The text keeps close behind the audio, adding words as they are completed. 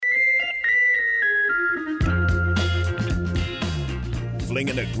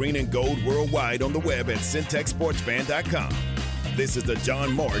flinging the green and gold worldwide on the web at syntechsportsfan.com. This is the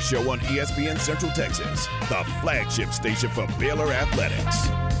John Morris Show on ESPN Central Texas, the flagship station for Baylor Athletics.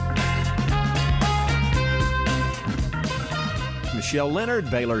 Michelle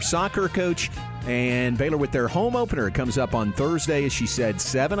Leonard, Baylor soccer coach, and Baylor with their home opener. It comes up on Thursday, as she said,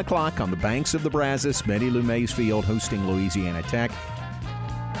 7 o'clock on the banks of the Brazos, Betty Lou Mays Field, hosting Louisiana Tech.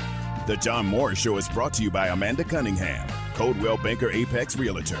 The John Morris Show is brought to you by Amanda Cunningham, Coldwell Banker Apex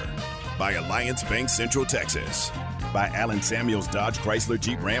Realtor, by Alliance Bank Central Texas, by Allen Samuels Dodge Chrysler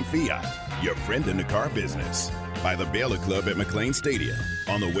Jeep Ram Fiat, your friend in the car business, by the Baylor Club at McLean Stadium,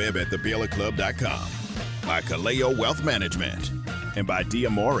 on the web at thebaylorclub.com, by Kaleo Wealth Management, and by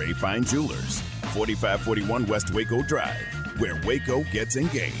Diamore Fine Jewelers, 4541 West Waco Drive, where Waco gets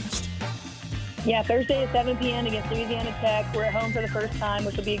engaged. Yeah, Thursday at 7 p.m. against Louisiana Tech. We're at home for the first time,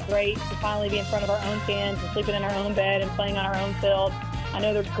 which will be great to finally be in front of our own fans and sleeping in our own bed and playing on our own field. I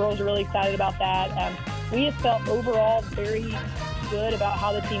know the girls are really excited about that. We have felt overall very good about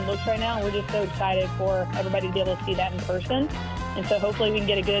how the team looks right now, and we're just so excited for everybody to be able to see that in person. And so hopefully we can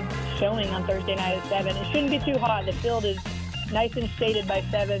get a good showing on Thursday night at 7. It shouldn't be too hot. The field is nice and shaded by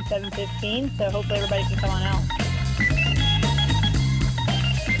 7:15, so hopefully everybody can come on out.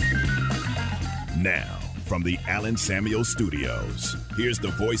 Now, from the Allen Samuels Studios, here's the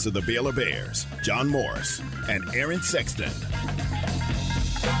voice of the Baylor Bears, John Morris and Aaron Sexton.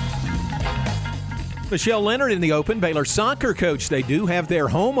 Michelle Leonard in the open, Baylor soccer coach. They do have their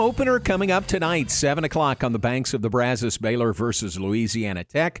home opener coming up tonight, 7 o'clock on the banks of the Brazos, Baylor versus Louisiana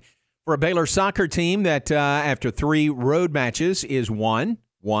Tech. For a Baylor soccer team that, after 3 road matches, is 1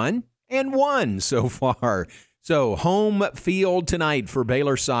 so far. So home field tonight for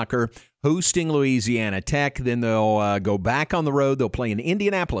Baylor soccer, hosting Louisiana Tech. Then they'll go back on the road. They'll play in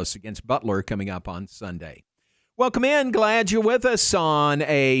Indianapolis against Butler coming up on Sunday. Welcome in. Glad you're with us on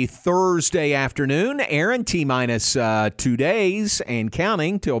a Thursday afternoon. Aaron, T-minus 2 days and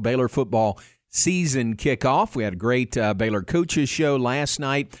counting till Baylor football season kickoff. We had a great Baylor coaches show last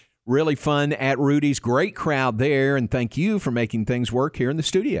night. Really fun at Rudy's. Great crowd there, and thank you for making things work here in the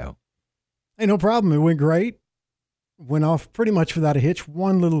studio. Hey, no problem. It went great. Went off pretty much without a hitch.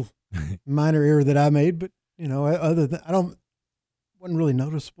 One little minor error that I made, but other than wasn't really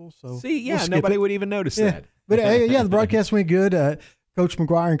noticeable. So nobody would even notice that. But the broadcast went good. Coach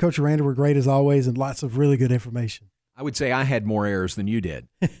McGuire and Coach Aranda were great as always, and lots of really good information. I would say I had more errors than you did.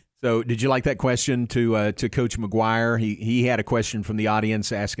 So did you like that question to Coach McGuire? He had a question from the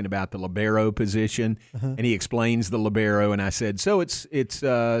audience asking about the libero position, and he explains the libero, and I said, so it's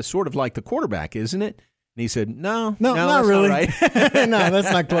sort of like the quarterback, isn't it? And he said, no, not really. Not right. No,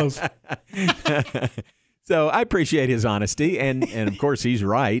 that's not close. So I appreciate his honesty, and of course he's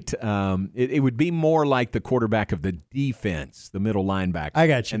right. It would be more like the quarterback of the defense, the middle linebacker. I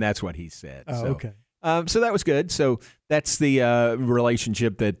got you. And that's what he said. Oh, okay. So that was good. So that's the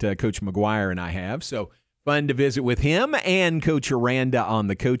relationship that Coach McGuire and I have. So fun to visit with him and Coach Aranda on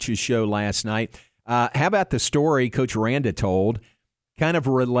the Coaches Show last night. How about the story Coach Aranda told, kind of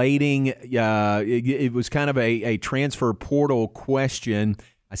relating, it was kind of a transfer portal question.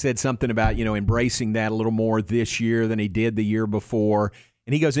 I said something about, embracing that a little more this year than he did the year before.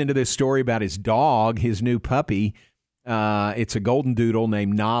 And he goes into this story about his dog, his new puppy. It's a golden doodle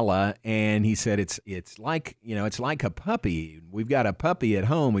named Nala, and he said it's like a puppy. We've got a puppy at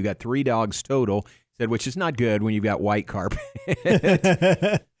home. We've got 3 dogs total. He said, which is not good when you've got white carpet.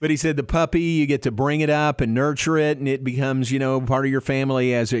 But he said the puppy, you get to bring it up and nurture it, and it becomes, part of your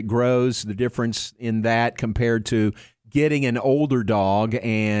family as it grows. The difference in that compared to getting an older dog,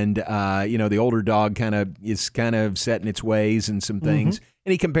 and the older dog is kind of set in its ways and some things. Mm-hmm.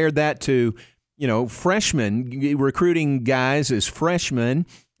 And he compared that to freshmen, recruiting guys as freshmen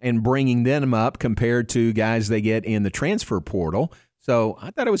and bringing them up compared to guys they get in the transfer portal. So I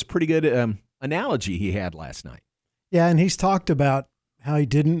thought it was a pretty good analogy he had last night. Yeah, and he's talked about how he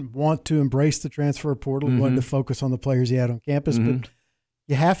didn't want to embrace the transfer portal, wanted to focus on the players he had on campus, but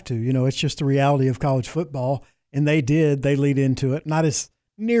you have to. It's just the reality of college football. And they did. They lead into it. Not as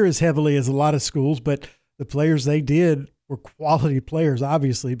near as heavily as a lot of schools, but the players they did were quality players,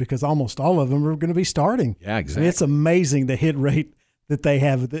 obviously, because almost all of them are going to be starting. Yeah, exactly. I mean, it's amazing the hit rate that they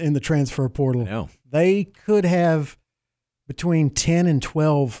have in the transfer portal. I know. They could have between 10 and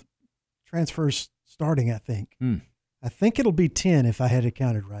 12 transfers starting, I think. I think it'll be 10 if I had it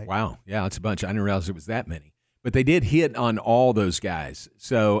counted right. Wow. Yeah, it's a bunch. I didn't realize it was that many. But they did hit on all those guys.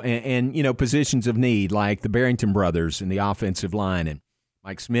 So, and positions of need, like the Barrington brothers in the offensive line, and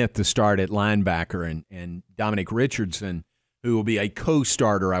Mike Smith to start at linebacker, and Dominic Richardson, who will be a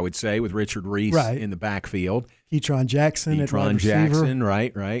co-starter, I would say, with Richard Reese in the backfield. Ketron Jackson at wide receiver. Jackson,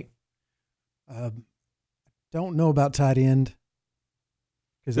 right. Don't know about tight end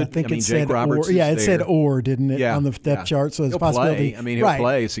because I think it said Roberts or. Yeah, it said or, didn't it, on the depth chart? So it's a possibility. He'll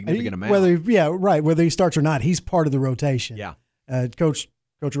play a significant amount. Whether he starts or not, he's part of the rotation. Yeah. Coach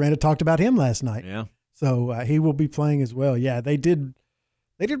Aranda talked about him last night. Yeah. So he will be playing as well. Yeah, they did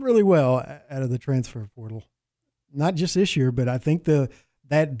really well out of the transfer portal. Not just this year, but I think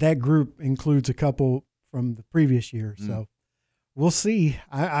that group includes a couple from the previous year. So we'll see.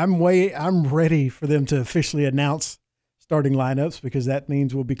 I'm ready for them to officially announce starting lineups because that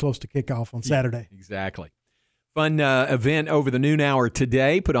means we'll be close to kickoff on Saturday. Exactly. Fun event over the noon hour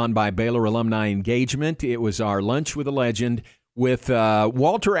today, put on by Baylor Alumni Engagement. It was our Lunch with a Legend with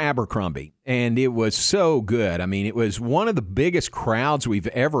Walter Abercrombie, and it was so good. I mean, it was one of the biggest crowds we've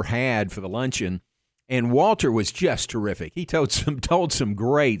ever had for the luncheon, and Walter was just terrific. He told some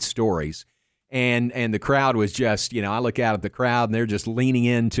great stories, and the crowd was just, I look out at the crowd, and they're just leaning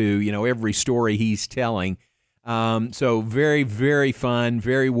into, every story he's telling. So very, very fun,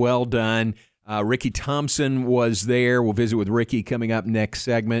 very well done. Ricky Thompson was there. We'll visit with Ricky coming up next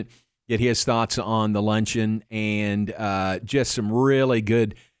segment, get his thoughts on the luncheon, and just some really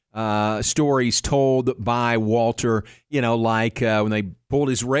good stories told by Walter, like when they pulled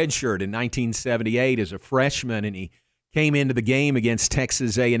his red shirt in 1978 as a freshman, and he came into the game against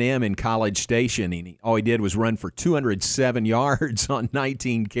Texas A&M in College Station, and all he did was run for 207 yards on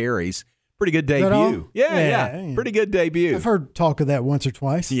 19 carries. Pretty good debut. Yeah. Pretty good debut. I've heard talk of that once or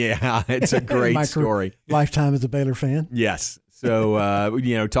twice. Yeah, it's a great story. Lifetime as a Baylor fan. Yes. So,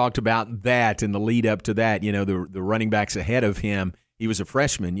 talked about that and the lead up to that. The running backs ahead of him, he was a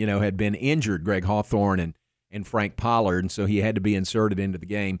freshman, had been injured, Greg Hawthorne and Frank Pollard, and so he had to be inserted into the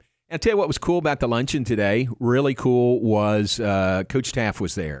game. And I'll tell you what was cool about the luncheon today, really cool, was Coach Taff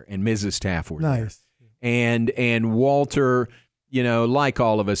was there and Mrs. Taff were there. Nice. And Walter, like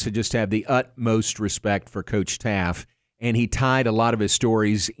all of us, just have the utmost respect for Coach Taff, and he tied a lot of his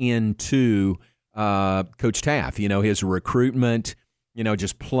stories into Coach Taff, his recruitment,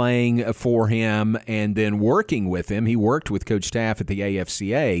 just playing for him and then working with him. He worked with Coach Taff at the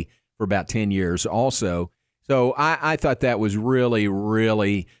AFCA for about 10 years also. So I thought that was really,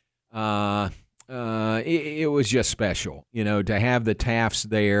 really, it was just special, to have the Taffs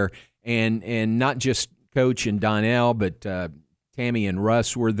there and not just Coach and Donnell, but Tammy and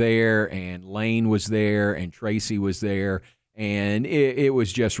Russ were there, and Lane was there, and Tracy was there, and it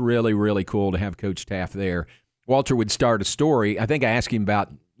was just really, really cool to have Coach Taff there. Walter would start a story. I think I asked him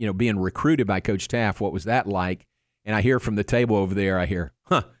about, being recruited by Coach Taff. What was that like? And I hear from the table over there,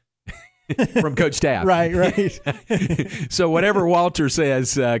 from Coach Taff. Right. So whatever Walter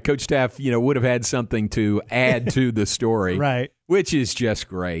says, Coach Taff, would have had something to add to the story. Right. Which is just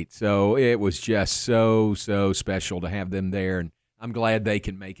great. So it was just so, so special to have them there. And I'm glad they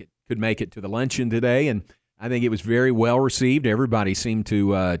could make it to the luncheon today. And I think it was very well received. Everybody seemed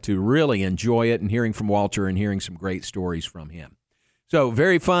to really enjoy it, and hearing from Walter and hearing some great stories from him. So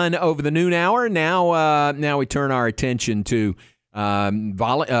very fun over the noon hour. Now we turn our attention to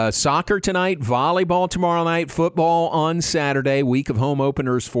soccer tonight, volleyball tomorrow night, football on Saturday, week of home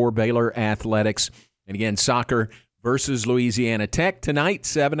openers for Baylor Athletics. And again, soccer versus Louisiana Tech tonight,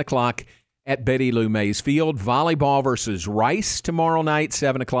 7 o'clock at Betty Lou Mays Field. Volleyball versus Rice tomorrow night,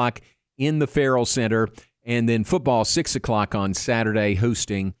 7 o'clock in the Farrell Center. And then football, 6 o'clock on Saturday,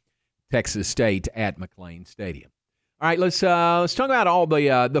 hosting Texas State at McLean Stadium. All right, let's talk about all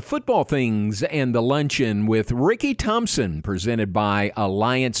the football things and the luncheon with Ricky Thompson, presented by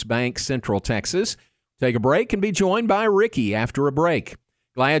Alliance Bank Central Texas. Take a break and be joined by Ricky after a break.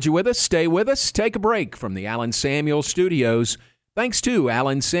 Glad you're with us. Stay with us. Take a break from the Allen Samuels Studios. Thanks to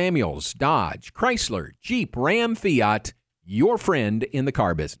Allen Samuels, Dodge, Chrysler, Jeep, Ram, Fiat, your friend in the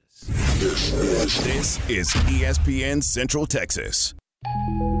car business. This is ESPN Central Texas.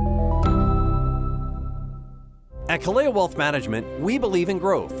 At Kaleo Wealth Management, we believe in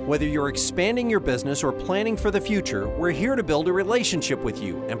growth. Whether you're expanding your business or planning for the future, we're here to build a relationship with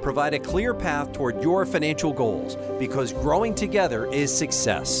you and provide a clear path toward your financial goals, because growing together is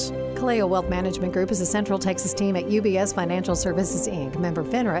success. Kaleo Wealth Management Group is a Central Texas team at UBS Financial Services, Inc., member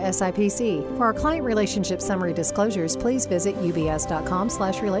FINRA SIPC. For our client relationship summary disclosures, please visit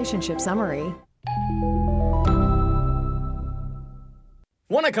ubs.com/relationship summary.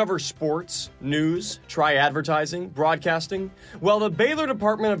 Want to cover sports, news, try advertising, broadcasting? Well, the Baylor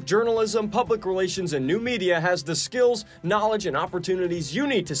Department of Journalism, Public Relations, and New Media has the skills, knowledge, and opportunities you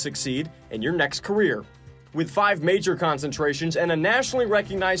need to succeed in your next career. With 5 major concentrations and a nationally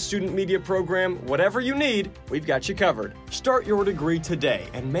recognized student media program, whatever you need, we've got you covered. Start your degree today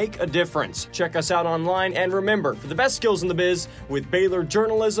and make a difference. Check us out online, and remember, for the best skills in the biz, with Baylor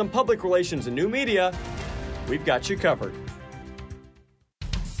Journalism, Public Relations, and New Media, we've got you covered.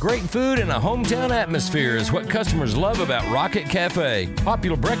 Great food and a hometown atmosphere is what customers love about Rocket Cafe.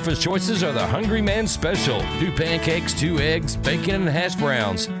 Popular breakfast choices are the Hungry Man Special, 2 pancakes, 2 eggs, bacon, and hash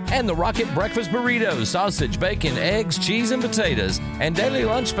browns, and the Rocket Breakfast Burrito, sausage, bacon, eggs, cheese, and potatoes. And daily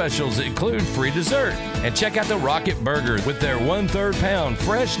lunch specials include free dessert. And check out the Rocket Burger with their 1/3 pound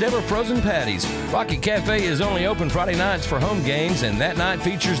fresh, never frozen patties. Rocket Cafe is only open Friday nights for home games, and that night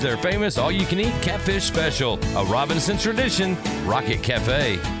features their famous all-you-can-eat catfish special, a Robinson's tradition. Rocket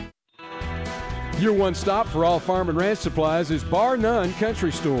Cafe. Your one stop for all farm and ranch supplies is Bar None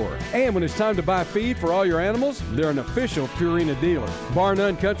Country Store. And when it's time to buy feed for all your animals, they're an official Purina dealer. Bar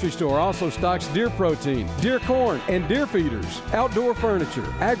None Country Store also stocks deer protein, deer corn, and deer feeders, outdoor furniture,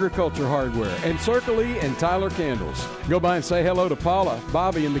 agriculture hardware, and Circle E and Tyler candles. Go by and say hello to Paula,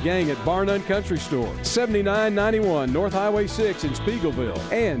 Bobby, and the gang at Bar None Country Store, 7991 North Highway 6 in Spiegelville,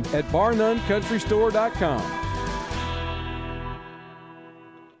 and at barnuncountrystore.com.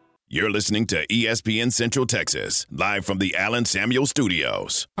 You're listening to ESPN Central Texas, live from the Allen Samuel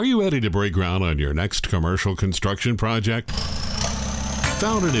Studios. Are you ready to break ground on your next commercial construction project?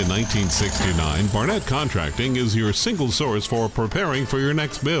 Founded in 1969, Barnett Contracting is your single source for preparing for your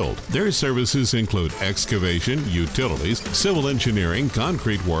next build. Their services include excavation, utilities, civil engineering,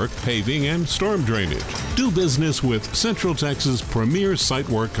 concrete work, paving, and storm drainage. Do business with Central Texas' premier site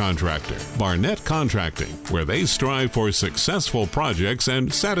work contractor, Barnett Contracting, where they strive for successful projects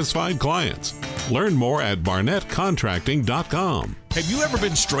and satisfied clients. Learn more at barnettcontracting.com. Have you ever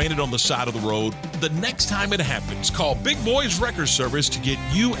been stranded on the side of the road? The next time it happens, call Big Boys Wrecker Service to get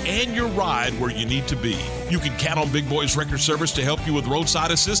you and your ride where you need to be. You can count on Big Boys Wrecker Service to help you with roadside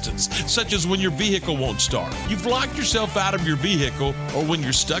assistance, such as when your vehicle won't start, you've locked yourself out of your vehicle, or when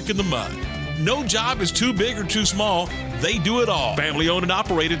you're stuck in the mud. No job is too big or too small. They do it all. Family owned and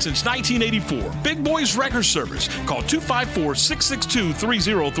operated since 1984. Big Boys Wrecker Service. Call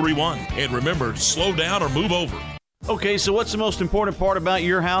 254-662-3031. And remember, slow down or move over. Okay, so what's the most important part about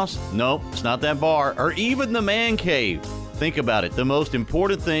your house? No, it's not that bar or even the man cave. Think about it. The most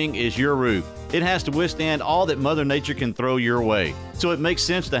important thing is your roof. It has to withstand all that Mother Nature can throw your way. So it makes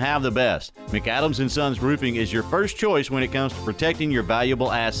sense to have the best. McAdams & Sons Roofing is your first choice when it comes to protecting your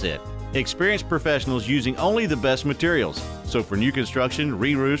valuable asset. Experienced professionals using only the best materials. So for new construction,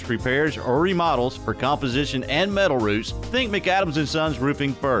 re-roofs, repairs, or remodels for composition and metal roofs, think McAdams & Sons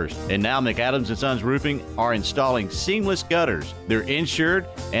Roofing first. And now McAdams & Sons Roofing are installing seamless gutters. They're insured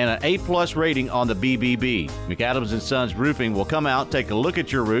and an A+ rating on the BBB. McAdams & Sons Roofing will come out, take a look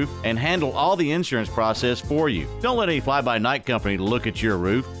at your roof, and handle all the insurance process for you. Don't let any fly-by-night company look at your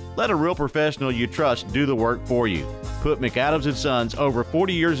roof. Let a real professional you trust do the work for you. Put McAdams & Sons over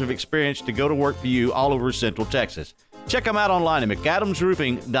 40 years of experience to go to work for you all over Central Texas. Check them out online at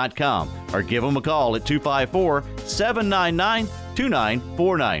McAdamsRoofing.com or give them a call at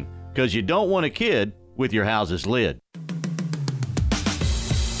 254-799-2949, because you don't want a kid with your house's lid.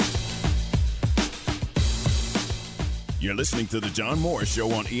 You're listening to The John Morris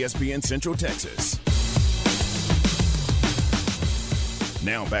Show on ESPN Central Texas.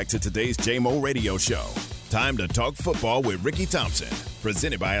 Now back to today's JMO Radio Show. Time to talk football with Ricky Thompson,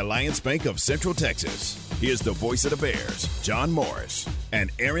 presented by Alliance Bank of Central Texas. Here's the voice of the Bears, John Morris,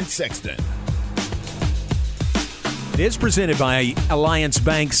 and Aaron Sexton. It is presented by Alliance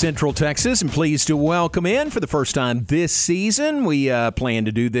Bank Central Texas, and pleased to welcome in for the first time this season. We plan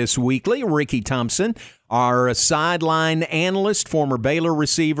to do this weekly. Ricky Thompson, our sideline analyst, former Baylor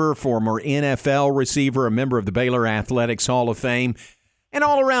receiver, former NFL receiver, a member of the Baylor Athletics Hall of Fame, an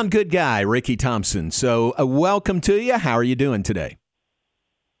all-around good guy, Ricky Thompson. So welcome to you. How are you doing today?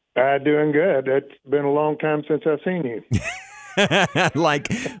 Doing good. It's been a long time since I've seen you. like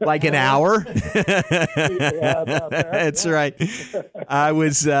an hour. Yeah, about that. That's right. I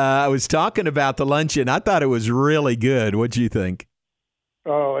was talking about the luncheon. I thought it was really good. What'd you think?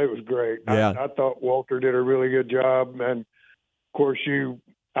 Oh, it was great. Yeah. I thought Walter did a really good job, and of course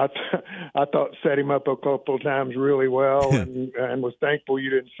I thought set him up a couple of times really well, and was thankful you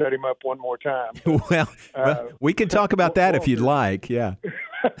didn't set him up one more time. Well, we can talk about that if you'd like. Yeah.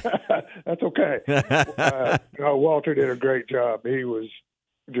 That's okay. Walter did a great job. He was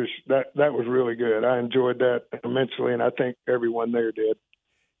just that was really good. I enjoyed that immensely, and I think everyone there did.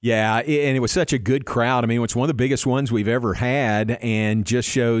 Yeah, and it was such a good crowd. I mean, it's one of the biggest ones we've ever had, and just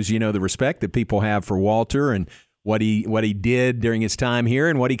shows, the respect that people have for Walter and what he did during his time here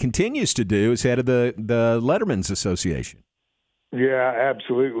and what he continues to do as head of the Letterman's Association. Yeah,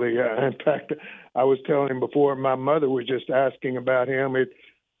 absolutely. In fact, I was telling him before, my mother was just asking about him.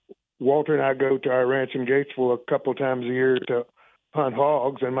 Walter and I go to our ranch in Gatesville a couple times a year to hunt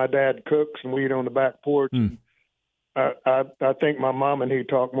hogs, and my dad cooks, and we eat on the back porch. I think my mom and he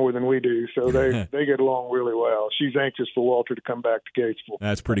talk more than we do, so they get along really well. She's anxious for Walter to come back to Gatesville.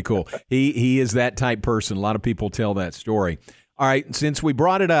 That's pretty cool. He is that type person. A lot of people tell that story. All right, since we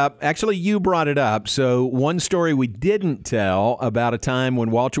brought it up, actually you brought it up, so one story we didn't tell about a time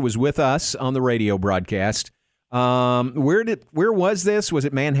when Walter was with us on the radio broadcast. Where was this? Was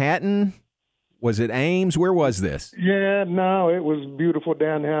it Manhattan? Was it Ames? Where was this? Yeah, no, it was beautiful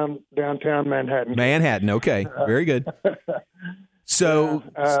downtown Manhattan. Manhattan, okay. Very good. So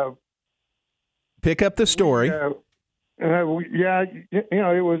pick up the story. It was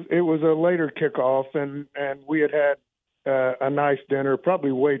a later kickoff, and we had a nice dinner,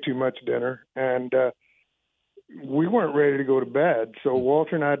 probably way too much dinner, and we weren't ready to go to bed. So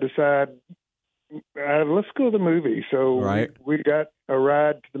Walter and I decided, let's go to the movie. So we got a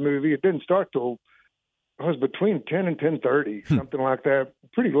ride to the movie. It didn't start till it was between 10 and 10:30, something like that.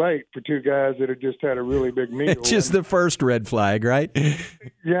 Pretty late for two guys that had just had a really big meal. It's just the first red flag, right?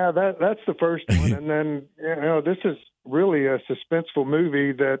 Yeah, that's the first one. And then, this is really a suspenseful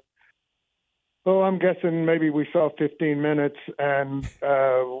movie that, I'm guessing maybe we saw 15 minutes, and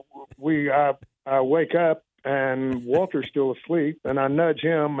I wake up, and Walter's still asleep, and I nudge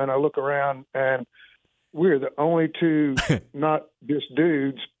him, and I look around, and we're the only two, not just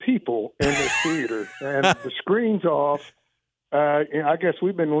dudes, people in this theater. And the screen's off. I guess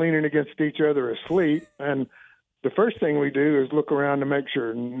we've been leaning against each other asleep, and the first thing we do is look around to make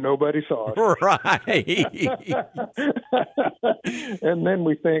sure nobody saw us. Right. And then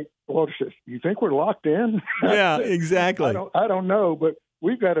we think, Walter says, you think we're locked in? Yeah, exactly. I don't know, but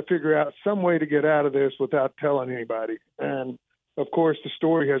we've got to figure out some way to get out of this without telling anybody. And, of course, the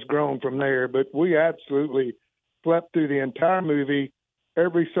story has grown from there, but we absolutely slept through the entire movie.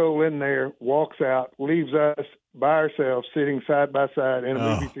 Every soul in there walks out, leaves us by ourselves, sitting side by side in a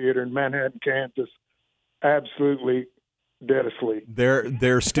movie theater in Manhattan, Kansas, absolutely dead asleep.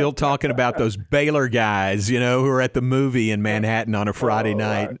 They're still talking about those Baylor guys, who are at the movie in Manhattan on a Friday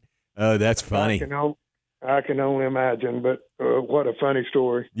night. Right. Oh, that's funny. I can only imagine, but what a funny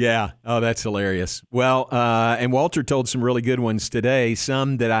story. Yeah. Oh, that's hilarious. Well, and Walter told some really good ones today,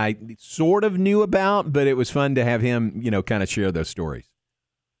 some that I sort of knew about, but it was fun to have him, kind of share those stories.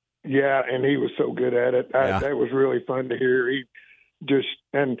 Yeah, and he was so good at it. That was really fun to hear. He just,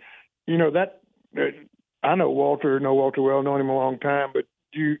 and, I know Walter well, known him a long time, but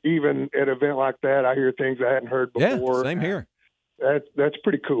even at an event like that, I hear things I hadn't heard before. Yeah, same here. That's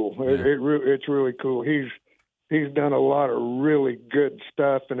pretty cool. Yeah. It's really cool. He's done a lot of really good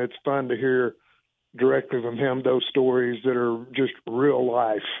stuff, and it's fun to hear directly from him those stories that are just real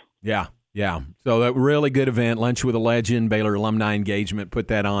life. Yeah. Yeah. So a really good event, Lunch with a Legend, Baylor Alumni Engagement, put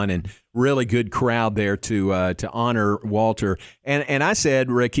that on, and really good crowd there to honor Walter. And I said,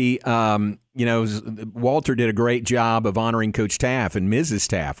 Ricky, Walter did a great job of honoring Coach Taff and Mrs.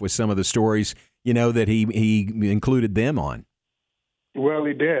 Taff with some of the stories, that he included them on. Well,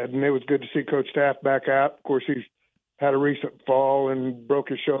 he did, and it was good to see Coach Taff back out. Of course, he's had a recent fall and broke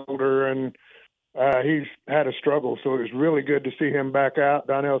his shoulder, and he's had a struggle, so it was really good to see him back out.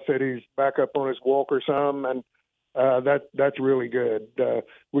 Donnell said he's back up on his walker some, and that's really good.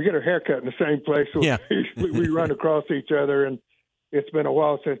 We get our haircut in the same place, so we run across each other, and it's been a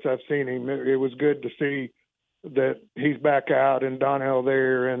while since I've seen him. It was good to see that he's back out and Donnell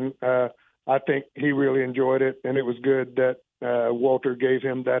there, and I think he really enjoyed it, and it was good that Walter gave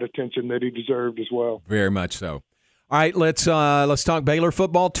him that attention that he deserved as well. Very much so. All right, let's talk Baylor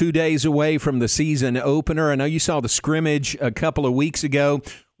football. 2 days away from the season opener. I know you saw the scrimmage a couple of weeks ago.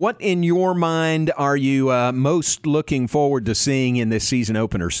 What, in your mind, are you most looking forward to seeing in this season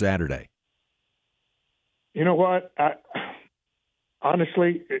opener Saturday? You know what?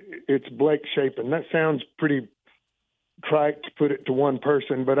 Honestly, it's Blake Shapen. That sounds pretty trite to put it to one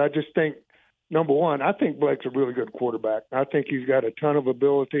person, but I just think, number one, I think Blake's a really good quarterback. I think he's got a ton of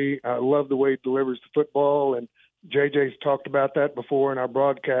ability. I love the way he delivers the football, and JJ's talked about that before in our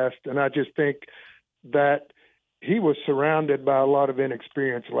broadcast, and I just think that he was surrounded by a lot of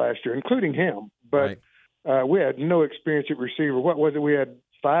inexperience last year, including him. But we had no experience at receiver. What was it? We had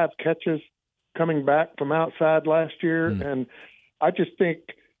 5 catches coming back from outside last year, and I just think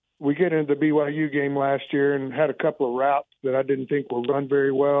we get into the BYU game last year and had a couple of routes that I didn't think were run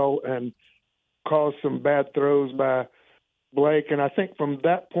very well and caused some bad throws by Blake, and I think from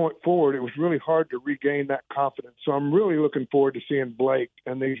that point forward, it was really hard to regain that confidence. So I'm really looking forward to seeing Blake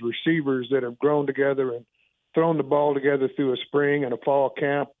and these receivers that have grown together and thrown the ball together through a spring and a fall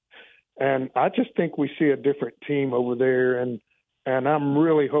camp. And I just think we see a different team over there, and I'm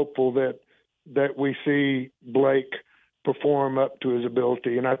really hopeful that we see Blake perform up to his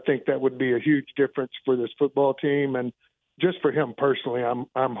ability. And I think that would be a huge difference for this football team, and just for him personally,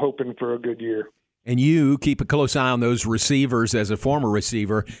 I'm hoping for a good year. And you keep a close eye on those receivers as a former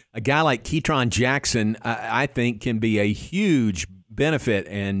receiver. A guy like Ketron Jackson, I think, can be a huge benefit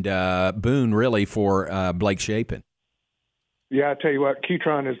and boon, really, for Blake Shapen. Yeah, I tell you what,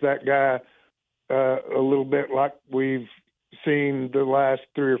 Ketron is that guy a little bit like we've seen the last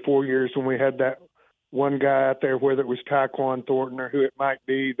 3 or 4 years when we had that one guy out there, whether it was Tyquan Thornton or who it might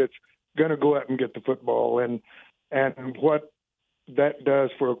be, that's going to go out and get the football. And what that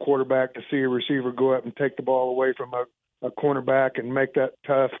does for a quarterback to see a receiver go up and take the ball away from a cornerback and make that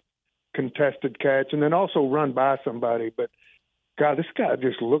tough contested catch, and then also run by somebody. But, God, this guy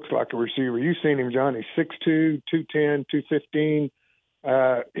just looks like a receiver. You've seen him, John. He's 6'2", 210, 215.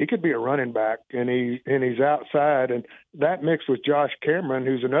 He could be a running back, and he's outside. And that mixed with Josh Cameron,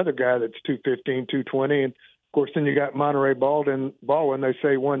 who's another guy that's 215, 220. And, of course, then you got Monterey Baldwin. They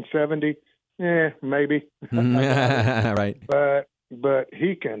say 170. Maybe. Right. But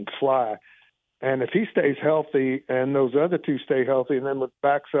he can fly. And if he stays healthy and those other two stay healthy, and then with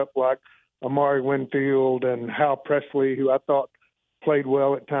backs up like Amari Winfield and Hal Presley, who I thought played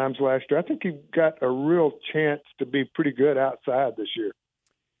well at times last year, I think you've got a real chance to be pretty good outside this year.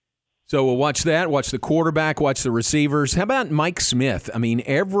 So we'll watch that, watch the quarterback, watch the receivers. How about Mike Smith? I mean,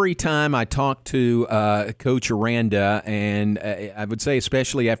 every time I talk to Coach Aranda, and I would say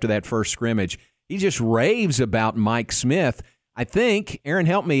especially after that first scrimmage, he just raves about Mike Smith. I think, Aaron,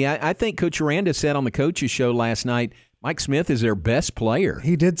 help me, I think Coach Aranda said on the coaches show last night, Mike Smith is their best player.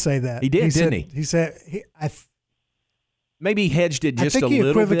 He did say that. He did, didn't he? He said maybe he hedged it just a little bit. I think he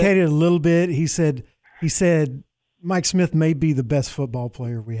equivocated a little bit. He said Mike Smith may be the best football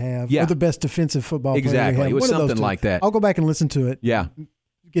player we have, or the best defensive football player we have. Exactly. It was something like that. I'll go back and listen to it. Yeah.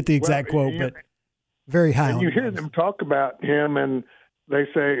 Get the exact quote, but very high. And you hear them talk about him, and they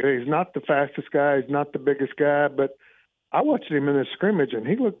say he's not the fastest guy, he's not the biggest guy, but I watched him in the scrimmage, and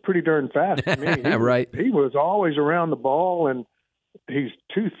he looked pretty darn fast to me. Right. He was always around the ball, and he's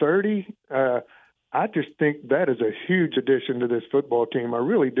 230. I just think that is a huge addition to this football team. I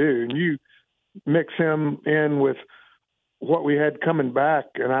really do. And you mix him in with what we had coming back,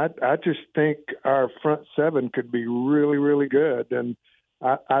 and I just think our front seven could be really, really good. And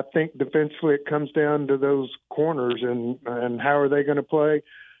I think defensively it comes down to those corners and how are they going to play.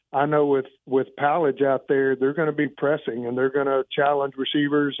 I know with Pallage out there, they're going to be pressing and they're going to challenge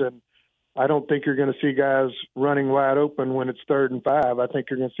receivers, and I don't think you're going to see guys running wide open when it's 3rd and 5. I think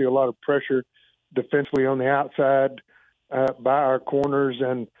you're going to see a lot of pressure defensively on the outside by our corners,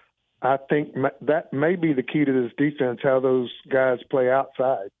 and I think that may be the key to this defense, how those guys play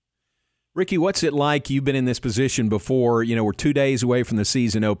outside. Ricky, what's it like? You've been in this position before. You know, we're 2 days away from the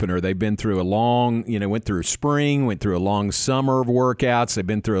season opener. They've been through a long, went through spring, went through a long summer of workouts. They've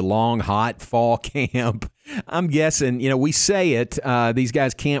been through a long, hot fall camp. I'm guessing, we say it, these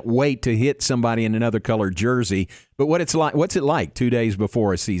guys can't wait to hit somebody in another colored jersey. But what's it like 2 days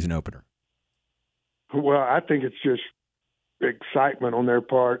before a season opener? Well, I think it's just excitement on their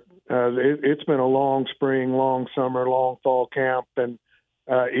part. It's been a long spring, long summer, long fall camp, and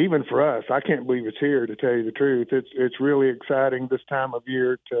even for us, I can't believe it's here, to tell you the truth. It's really exciting this time of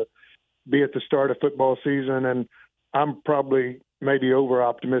year to be at the start of football season, and I'm probably maybe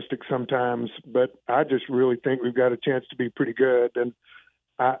over-optimistic sometimes, but I just really think we've got a chance to be pretty good. And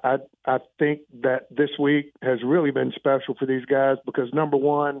I think that this week has really been special for these guys because, number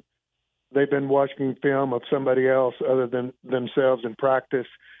one, they've been watching film of somebody else other than themselves in practice.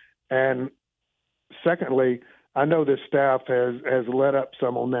 And secondly, I know this staff has let up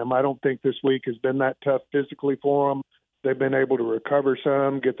some on them. I don't think this week has been that tough physically for them. They've been able to recover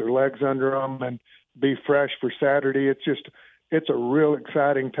some, get their legs under them, and be fresh for Saturday. It's a real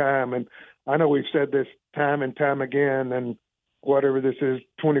exciting time. And I know we've said this time and time again, and whatever this is,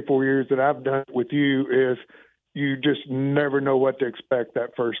 24 years that I've done it with you, is you just never know what to expect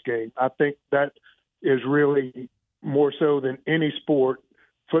that first game. I think that is really more so than any sport.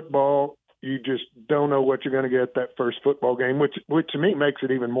 Football, you just don't know what you're going to get that first football game, which to me makes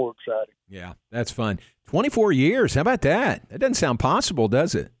it even more exciting. Yeah, that's fun. 24 years, how about that? That doesn't sound possible,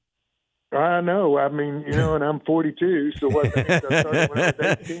 does it? I know. I mean, and I'm 42, so what that means I started when I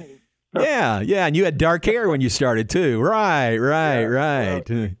was 18. Yeah, and you had dark hair when you started too. Right.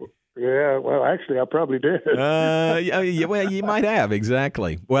 Yeah, well, actually, I probably did. Well, you might have,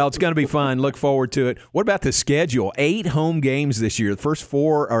 exactly. Well, it's going to be fun. Look forward to it. What about the schedule? 8 home games this year. The first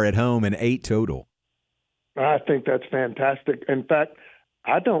 4 are at home and 8 total. I think that's fantastic. In fact,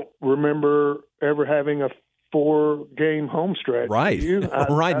 I don't remember ever having a 4-game home stretch. Right.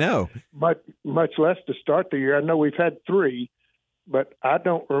 No. Much less to start the year. I know we've had 3, but I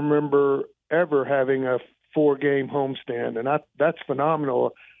don't remember ever having a 4-game homestand, and that's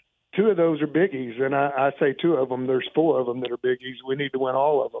phenomenal. 2 of those are biggies, and I say 2 of them. There's 4 of them that are biggies. We need to win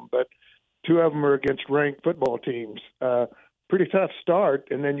all of them, but 2 of them are against ranked football teams. Pretty tough start,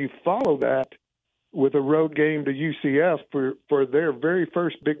 and then you follow that with a road game to UCF for their very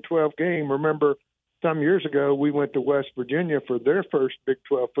first Big 12 game. Remember, some years ago, we went to West Virginia for their first Big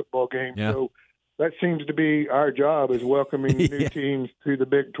 12 football game. Yeah. So that seems to be our job, is welcoming new teams to the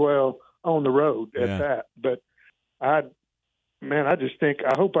Big 12 on the road at that. But I just think,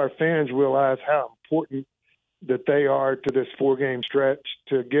 I hope our fans realize how important that they are to this 4-game stretch,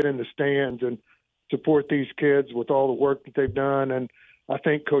 to get in the stands and support these kids with all the work that they've done. And I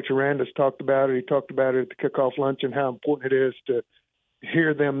think Coach Aranda's talked about it. He talked about it at the kickoff luncheon, how important it is to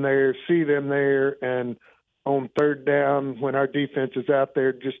hear them there, see them there, and on third down when our defense is out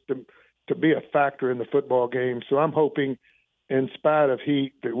there, just to be a factor in the football game. So I'm hoping, in spite of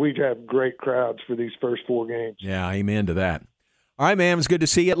heat, that we'd have great crowds for these first 4 games. Yeah, amen to that. All right, man, it was good to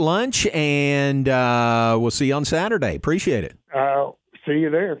see you at lunch, and we'll see you on Saturday. Appreciate it. See you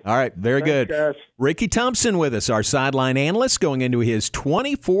there. All right, very Thanks, good. Guys. Ricky Thompson with us, our sideline analyst, going into his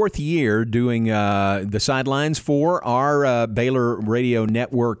 24th year doing the sidelines for our Baylor Radio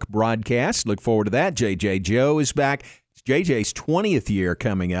Network broadcast. Look forward to that. JJ Joe is back. It's JJ's 20th year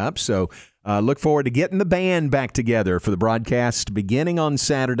coming up, so look forward to getting the band back together for the broadcast beginning on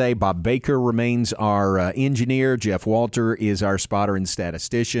Saturday. Bob Baker remains our engineer. Jeff Walter is our spotter and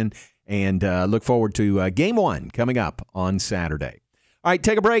statistician. And look forward to Game 1 coming up on Saturday. All right,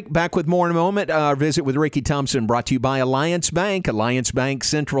 take a break. Back with more in a moment. Our visit with Ricky Thompson brought to you by Alliance Bank. Alliance Bank,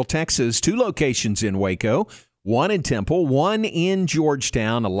 Central Texas. 2 locations in Waco, 1 in Temple, 1 in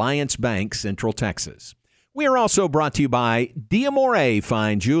Georgetown. Alliance Bank, Central Texas. We are also brought to you by D'Amore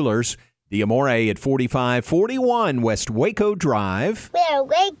Fine Jewelers. D'Amore at 4541 West Waco Drive. Where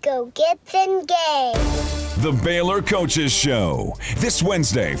Waco gets engaged. The Baylor Coaches Show, this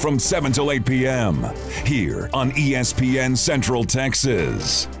Wednesday from 7 till 8 p.m. here on ESPN Central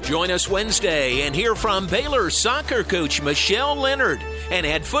Texas. Join us Wednesday and hear from Baylor soccer coach Michelle Leonard and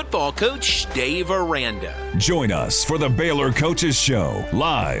head football coach Dave Aranda. Join us for the Baylor Coaches Show,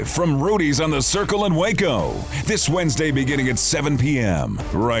 live from Rudy's on the Circle in Waco, this Wednesday beginning at 7 p.m.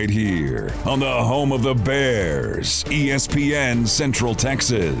 right here on the home of the Bears, ESPN Central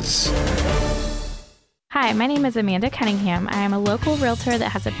Texas. Hi, my name is Amanda Cunningham. I am a local realtor that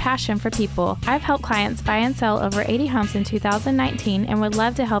has a passion for people. I've helped clients buy and sell over 80 homes in 2019 and would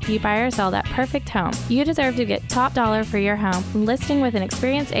love to help you buy or sell that perfect home. You deserve to get top dollar for your home. Listing with an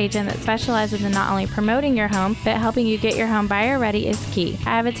experienced agent that specializes in not only promoting your home, but helping you get your home buyer ready is key.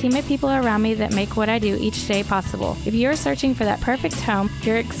 I have a team of people around me that make what I do each day possible. If you're searching for that perfect home,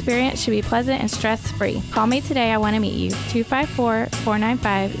 your experience should be pleasant and stress-free. Call me today. I want to meet you.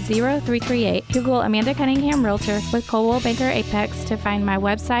 254-495-0338. Google Amanda Cunningham Realtor with Coldwell Banker Apex to find my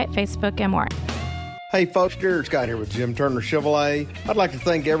website, Facebook, and more. Hey folks, Jared Scott here with Jim Turner Chevrolet. I'd like to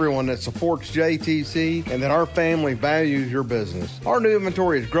thank everyone that supports JTC and that our family values your business. Our new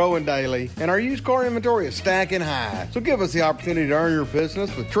inventory is growing daily and our used car inventory is stacking high. So give us the opportunity to earn your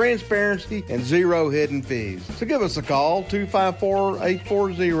business with transparency and zero hidden fees. So give us a call,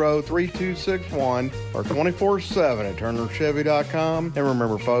 254-840-3261 or 24/7 at turnerchevy.com. And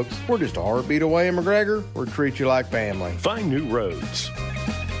remember folks, we're just a heartbeat away in McGregor. We'll treat you like family. Find new roads.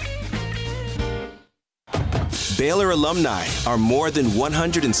 Baylor alumni are more than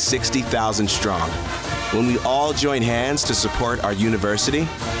 160,000 strong. When we all join hands to support our university,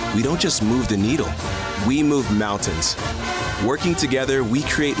 we don't just move the needle, we move mountains. Working together, we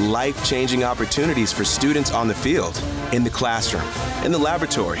create life-changing opportunities for students on the field, in the classroom, in the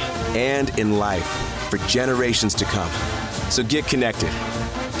laboratory, and in life for generations to come. So get connected.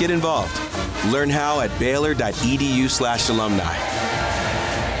 Get involved. Learn how at Baylor.edu/alumni.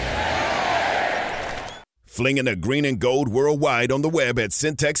 Flinging the green and gold worldwide on the web at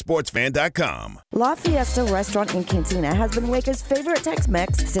syntechsportsfan.com. La Fiesta Restaurant and Cantina has been Waco's favorite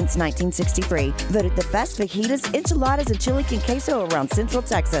Tex-Mex since 1963. Voted the best fajitas, enchiladas, and chili con queso around Central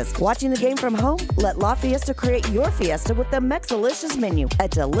Texas. Watching the game from home? Let La Fiesta create your fiesta with the Mexalicious menu, a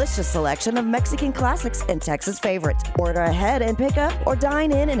delicious selection of Mexican classics and Texas favorites. Order ahead and pick up, or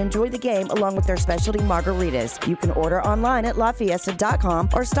dine in and enjoy the game along with their specialty margaritas. You can order online at lafiesta.com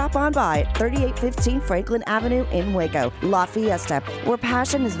or stop on by at 3815 Franklin Avenue in Waco. La Fiesta, where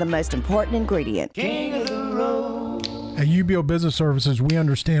passion is the most important ingredient. King of the road. At UBO Business Services, we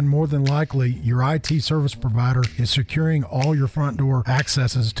understand more than likely your IT service provider is securing all your front door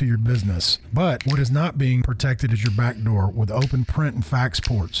accesses to your business. But what is not being protected is your back door with open print and fax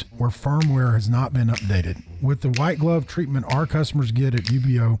ports where firmware has not been updated. With the white glove treatment our customers get at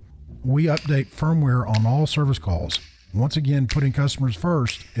UBO, we update firmware on all service calls. Once again, putting customers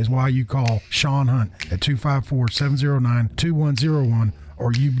first is why you call Sean Hunt at 254-709-2101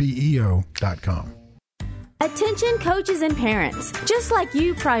 or ubeo.com. Attention coaches and parents. Just like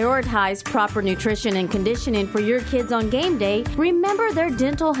you prioritize proper nutrition and conditioning for your kids on game day, remember their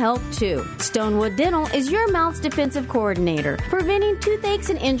dental health too. Stonewood Dental is your mouth's defensive coordinator, preventing toothaches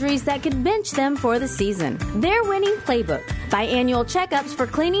and injuries that could bench them for the season. Their winning playbook: biannual checkups for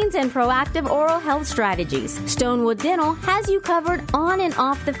cleanings and proactive oral health strategies. Stonewood Dental has you covered on and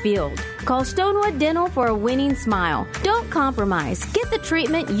off the field. Call Stonewood Dental for a winning smile. Don't compromise. Get the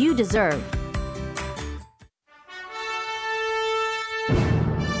treatment you deserve.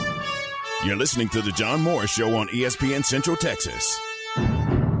 You're listening to The John Moore Show on ESPN Central Texas.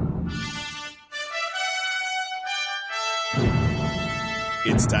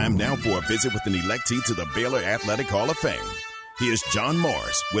 It's time now for a visit with an electee to the Baylor Athletic Hall of Fame. Here's John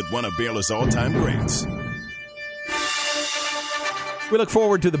Morris with one of Baylor's all-time greats. We look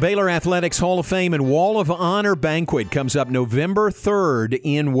forward to the Baylor Athletics Hall of Fame and Wall of Honor banquet. Comes up November 3rd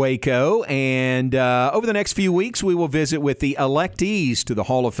in Waco. And over the next few weeks, we will visit with the electees to the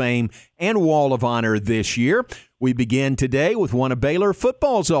Hall of Fame and Wall of Honor this year. We begin today with one of Baylor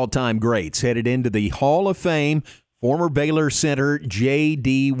football's all-time greats, headed into the Hall of Fame, former Baylor center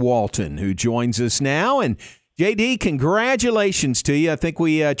J.D. Walton, who joins us now. And J.D., congratulations to you. I think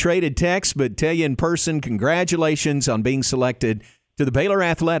we traded texts, but tell you in person, congratulations on being selected to the Baylor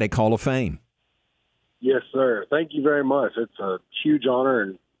Athletic Hall of Fame. Yes, sir. Thank you very much. It's a huge honor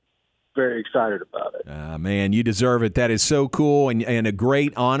and very excited about it. Man, you deserve it. That is so cool and a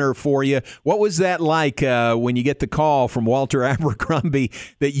great honor for you. What was that like when you get the call from Walter Abercrombie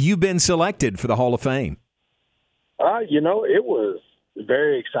that you've been selected for the Hall of Fame? It was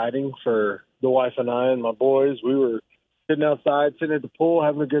very exciting for the wife and I and my boys. We were sitting outside, sitting at the pool,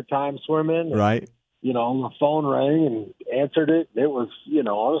 having a good time swimming. Right. The phone rang and answered it. It was,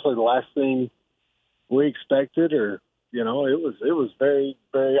 honestly the last thing we expected, or, it was very,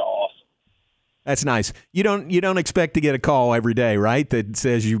 very awesome. That's nice. You don't expect to get a call every day, right, that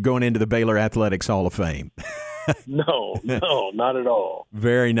says you're going into the Baylor Athletics Hall of Fame. No, not at all.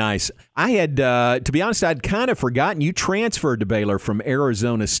 Very nice. I had, to be honest, I'd kind of forgotten you transferred to Baylor from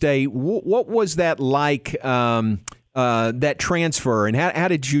Arizona State. What was that like, that transfer, and how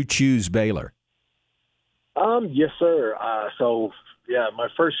did you choose Baylor? Yes, sir. My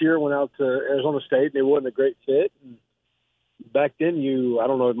first year went out to Arizona State, and it wasn't a great fit. And back then, I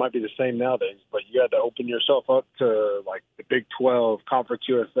don't know, it might be the same nowadays, but you had to open yourself up to, like, the Big 12, Conference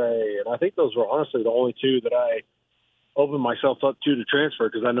USA, and I think those were honestly the only two that I opened myself up to transfer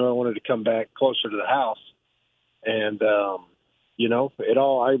because I knew I wanted to come back closer to the house. And, I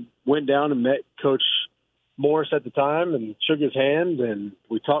went down and met Coach Morris at the time and shook his hand, and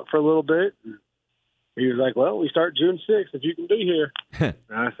we talked for a little bit, and he was like, well, we start June 6th if you can be here. And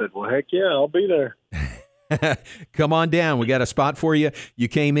I said, well, heck yeah, I'll be there. Come on down. We got a spot for you. You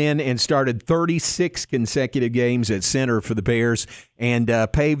came in and started 36 consecutive games at center for the Bears and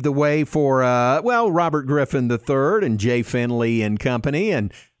paved the way for, Robert Griffin III and Jay Finley and company.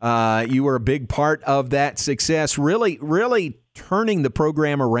 And you were a big part of that success, really, really turning the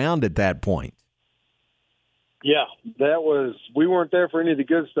program around at that point. Yeah, we weren't there for any of the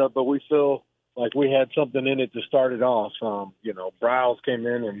good stuff, but we feel like we had something in it to start it off. Browse came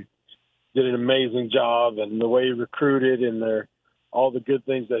in and did an amazing job, and the way he recruited and all the good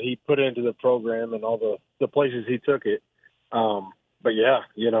things that he put into the program and all the places he took it. Playing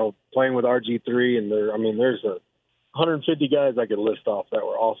with RG3 and there's 150 guys I could list off that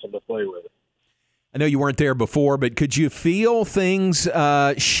were awesome to play with. I know you weren't there before, but could you feel things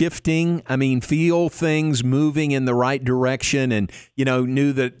shifting? Feel things moving in the right direction and,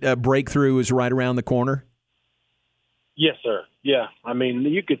 knew that a breakthrough was right around the corner? Yes, sir. Yeah.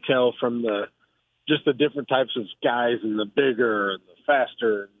 You could tell from just the different types of guys and the bigger and the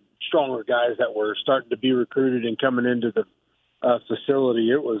faster and stronger guys that were starting to be recruited and coming into the facility.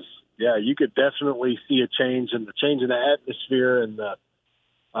 It was, you could definitely see a change in the atmosphere, and the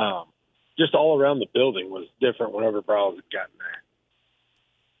just all around the building was different whenever Briles had gotten there.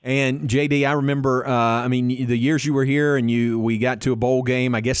 And JD, I remember, the years you were here and we got to a bowl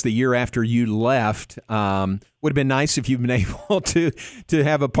game. I guess the year after you left, would have been nice if you'd been able to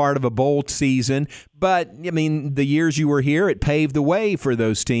have a part of a bowl season. But the years you were here, it paved the way for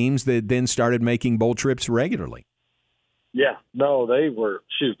those teams that then started making bowl trips regularly. Yeah, no, they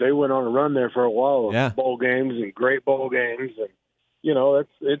went on a run there for a while of bowl games and great bowl games, and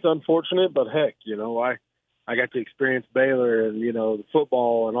it's unfortunate, but heck, I got to experience Baylor and, the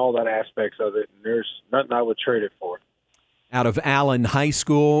football and all that aspects of it, and there's nothing I would trade it for. Out of Allen High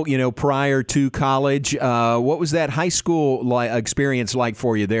School, prior to college, what was that high school experience like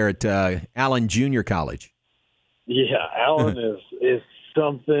for you there at Allen Junior College? Yeah, Allen is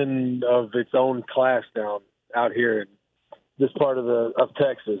something of its own class out here in this part of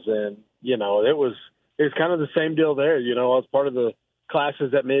Texas, and, it's kind of the same deal there. I was part of the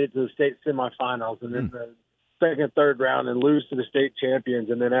classes that made it to the state semifinals, and then the second, third round and lose to the state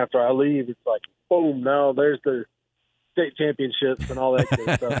champions. And then after I leave, it's like, boom, now there's the state championships and all that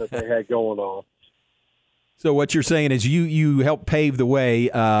good stuff that they had going on. So what you're saying is you helped pave the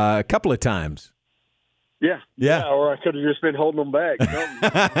way a couple of times. Yeah, or I could have just been holding them back.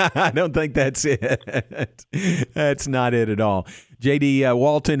 I don't think that's it. That's not it at all. J.D.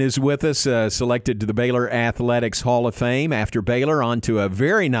 Walton is with us, selected to the Baylor Athletics Hall of Fame. After Baylor, on to a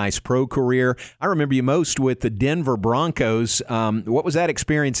very nice pro career. I remember you most with the Denver Broncos. What was that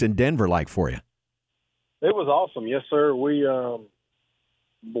experience in Denver like for you? It was awesome. Yes, sir. We, the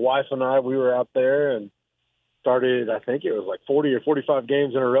wife and I, we were out there and started, I think it was like 40 or 45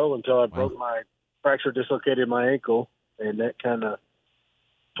 games in a row until I broke dislocated my ankle, and that kind of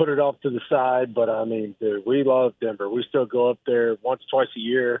put it off to the side. But dude, we love Denver. We still go up there once, twice a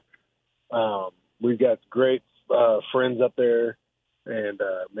year. We've got great friends up there, and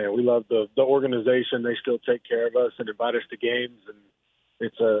man, we love the organization. They still take care of us and invite us to games, and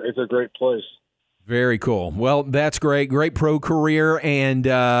it's a great place. Very cool. Well, that's great. Great pro career, and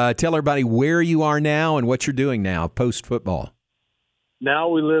tell everybody where you are now and what you're doing now post football. Now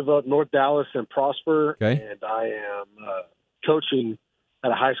we live up North Dallas and Prosper, and I am coaching at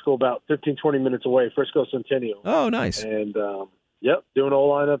a high school about 15, 20 minutes away, Frisco Centennial. Oh, nice. And, doing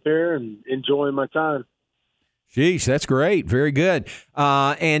O-line up here and enjoying my time. Sheesh, that's great. Very good.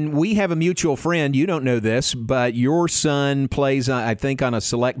 And we have a mutual friend. You don't know this, but your son plays, I think, on a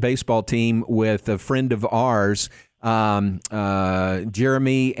select baseball team with a friend of ours,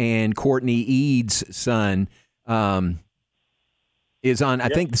 Jeremy and Courtney Eads' son. Is on, I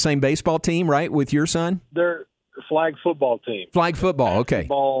think, the same baseball team, right, with your son? They're flag football team. Flag football, okay.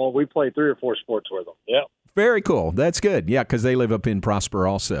 We play 3 or 4 sports with them. Yep. Very cool. That's good. Yeah, because they live up in Prosper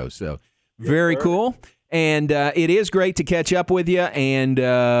also. So very cool. And it is great to catch up with you, and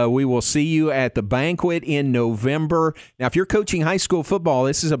we will see you at the banquet in November. Now, if you're coaching high school football,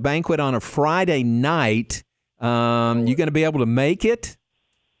 this is a banquet on a Friday night. You going to be able to make it?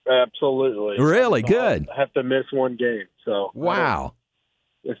 Absolutely. Really? Good. I have to miss one game. So wow.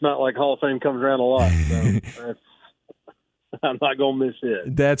 It's not like Hall of Fame comes around a lot. So I'm not going to miss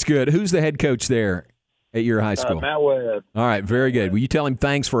it. That's good. Who's the head coach there at your high school? Matt Webb. All right, very good. Will you tell him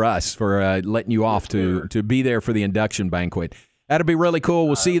thanks for us for letting you off to be there for the induction banquet? That'll be really cool.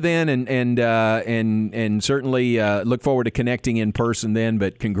 We'll see you then, and certainly look forward to connecting in person then.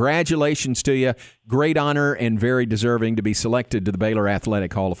 But congratulations to you. Great honor and very deserving to be selected to the Baylor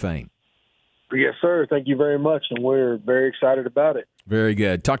Athletic Hall of Fame. Yes, sir. Thank you very much, and we're very excited about it. Very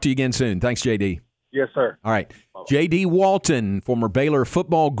good. Talk to you again soon. Thanks, J.D. Yes, sir. All right. J.D. Walton, former Baylor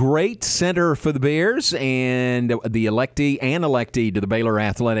football great, center for the Bears, and the electee to the Baylor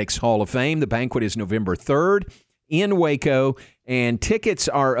Athletics Hall of Fame. The banquet is November 3rd in Waco, and tickets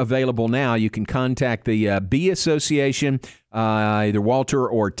are available now. You can contact the Bee Association, either Walter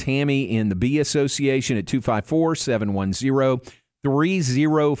or Tammy in the Bee Association at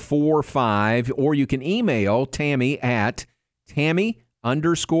 254-710-3045, or you can email Tammy at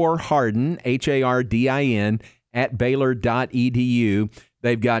Tammy_Hardin, Hardin, at Baylor.edu.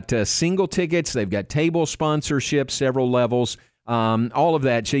 They've got single tickets. They've got table sponsorships, several levels. All of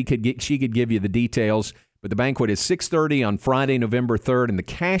that, she could give you the details. But the banquet is 6:30 on Friday, November 3rd in the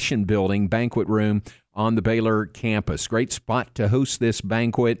Cashin Building banquet room on the Baylor campus. Great spot to host this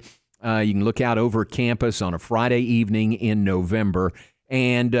banquet. You can look out over campus on a Friday evening in November.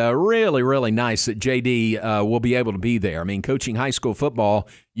 And really, really nice that JD will be able to be there. I mean, coaching high school football,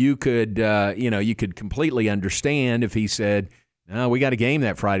 you could completely understand if he said, "No, we got a game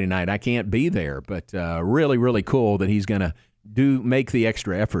that Friday night. I can't be there." But really, really cool that he's going to make the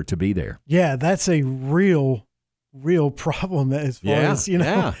extra effort to be there. Yeah, that's a real problem as far as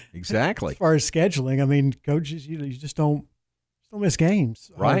exactly. As far as scheduling, I mean, coaches, you just don't miss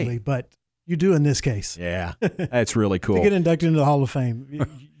games, right? Hardly, but you do in this case. Yeah, that's really cool. To get inducted into the Hall of Fame,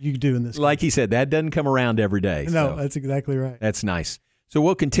 you do in this case. Like he said, that doesn't come around every day. No, so that's exactly right. That's nice. So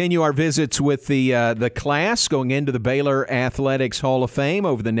we'll continue our visits with the class going into the Baylor Athletics Hall of Fame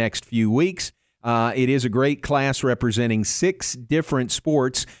over the next few weeks. It is a great class representing 6 different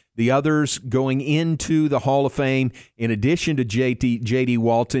sports. The others going into the Hall of Fame, in addition to J.D.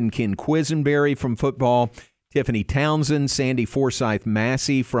 Walton, Ken Quisenberry from football, Tiffany Townsend, Sandy Forsyth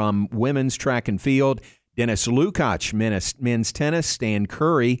Massey from women's track and field, Dennis Lukacs, men's tennis, Stan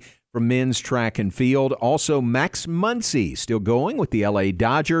Curry from men's track and field. Also, Max Muncy, still going with the L.A.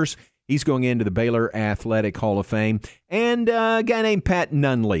 Dodgers. He's going into the Baylor Athletic Hall of Fame. And a guy named Pat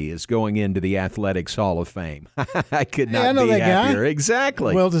Nunley is going into the Athletics Hall of Fame. I could not be happier. Guy.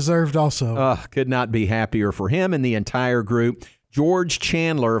 Exactly. Well-deserved also. Could not be happier for him and the entire group. George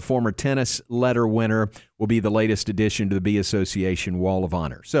Chandler, a former tennis letter winner, will be the latest addition to the Bee Association Wall of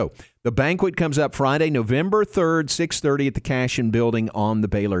Honor. So the banquet comes up Friday, November 3rd, 6:30 at the Cashin Building on the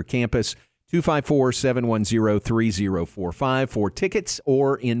Baylor campus. 254-710-3045 for tickets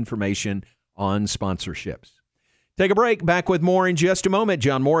or information on sponsorships. Take a break. Back with more in just a moment.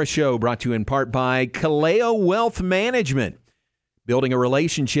 John Morris Show brought to you in part by Kaleo Wealth Management. Building a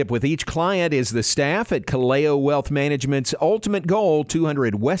relationship with each client is the staff at Kaleo Wealth Management's ultimate goal.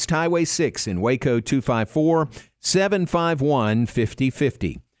 200 West Highway 6 in Waco,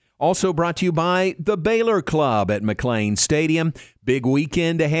 254-751-5050. Also brought to you by the Baylor Club at McLean Stadium. Big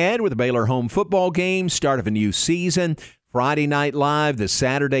weekend ahead with the Baylor home football game, start of a new season, Friday Night Live, the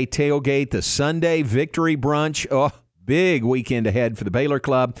Saturday tailgate, the Sunday victory brunch. Big weekend ahead for the Baylor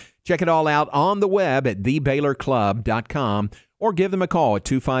Club. Check it all out on the web at thebaylorclub.com or give them a call at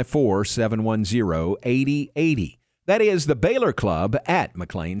 254-710-8080. That is the Baylor Club at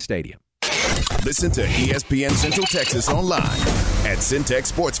McLean Stadium. Listen to ESPN Central Texas online at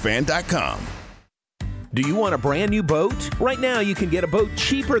syntechsportsfan.com. Do you want a brand new boat? Right now, you can get a boat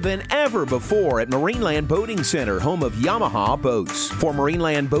cheaper than ever before at Marineland Boating Center, home of Yamaha boats. For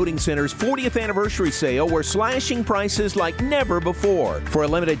Marineland Boating Center's 40th anniversary sale, we're slashing prices like never before. For a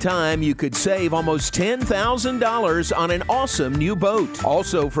limited time, you could save almost $10,000 on an awesome new boat.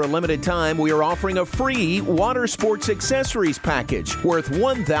 Also, for a limited time, we are offering a free water sports accessories package worth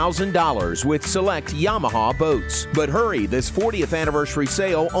 $1,000 with select Yamaha boats. But hurry, this 40th anniversary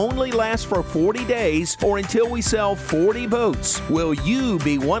sale only lasts for 40 days or until we sell 40 boats. Will you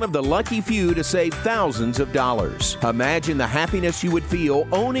be one of the lucky few to save thousands of dollars? Imagine the happiness you would feel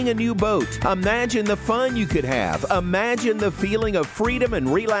owning a new boat. Imagine the fun you could have. Imagine the feeling of freedom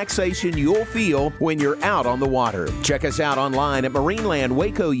and relaxation you'll feel when you're out on the water. Check us out online at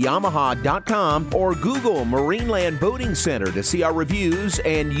marinelandwacoyamaha.com or Google Marineland Boating Center to see our reviews,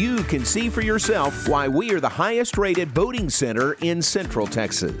 and you can see for yourself why we are the highest rated boating center in Central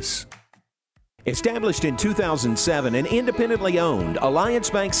Texas. Established in 2007 and independently owned,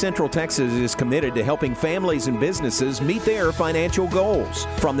 Alliance Bank Central Texas is committed to helping families and businesses meet their financial goals.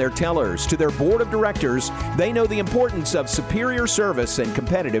 From their tellers to their board of directors, they know the importance of superior service and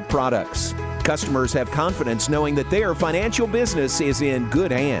competitive products. Customers have confidence knowing that their financial business is in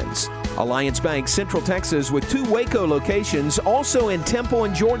good hands. Alliance Bank Central Texas with 2 Waco locations, also in Temple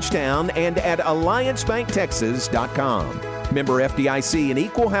and Georgetown, and at alliancebanktexas.com. Member FDIC and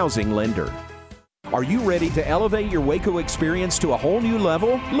equal housing lender. Are you ready to elevate your Waco experience to a whole new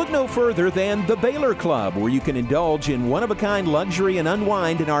level? Look no further than the Baylor Club, where you can indulge in one-of-a-kind luxury and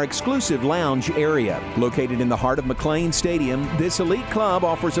unwind in our exclusive lounge area. Located in the heart of McLean Stadium, this elite club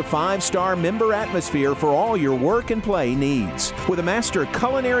offers a 5-star member atmosphere for all your work and play needs. With a master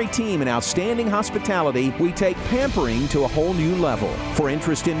culinary team and outstanding hospitality, we take pampering to a whole new level. For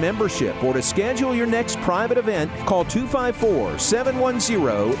interest in membership or to schedule your next private event, call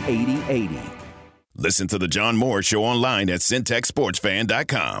 254-710-8080. Listen to the John Moore Show online at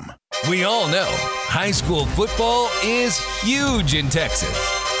syntechsportsfan.com. We all know high school football is huge in Texas.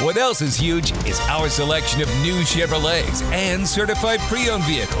 What else is huge is our selection of new Chevrolets and certified pre-owned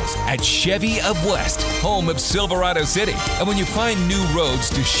vehicles at Chevy of West, home of Silverado City. And when you find new roads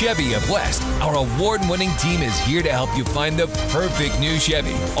to Chevy of West, our award-winning team is here to help you find the perfect new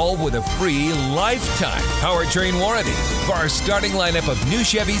Chevy, all with a free lifetime powertrain warranty. For our starting lineup of new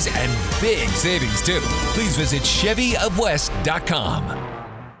Chevys and big savings too, please visit ChevyofWest.com.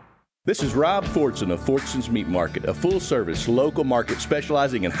 This is Rob Fortson of Fortson's Meat Market, a full-service local market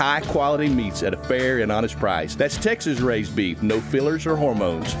specializing in high-quality meats at a fair and honest price. That's Texas-raised beef, no fillers or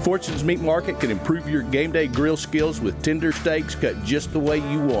hormones. Fortson's Meat Market can improve your game day grill skills with tender steaks cut just the way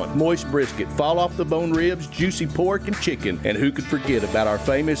you want. Moist brisket, fall-off-the-bone ribs, juicy pork, and chicken. And who could forget about our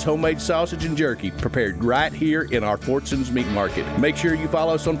famous homemade sausage and jerky prepared right here in our Fortson's Meat Market. Make sure you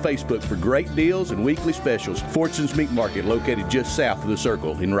follow us on Facebook for great deals and weekly specials. Fortson's Meat Market, located just south of the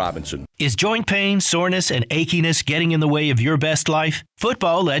Circle in Robinson. Is joint pain, soreness, and achiness getting in the way of your best life?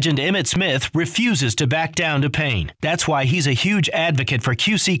 Football legend Emmitt Smith refuses to back down to pain. That's why he's a huge advocate for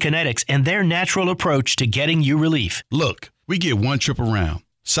QC Kinetics and their natural approach to getting you relief. Look, we get one trip around,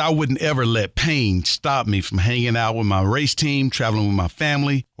 so I wouldn't ever let pain stop me from hanging out with my race team, traveling with my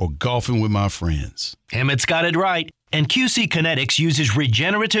family, or golfing with my friends. Emmitt's got it right. And QC Kinetics uses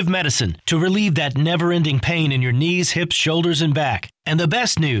regenerative medicine to relieve that never-ending pain in your knees, hips, shoulders, and back. And the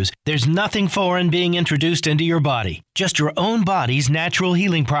best news, there's nothing foreign being introduced into your body. Just your own body's natural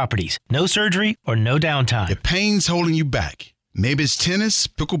healing properties. No surgery or no downtime. If pain's holding you back, maybe it's tennis,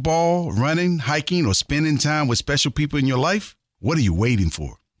 pickleball, running, hiking, or spending time with special people in your life, what are you waiting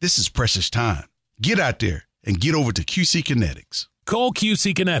for? This is precious time. Get out there and get over to QC Kinetics. Call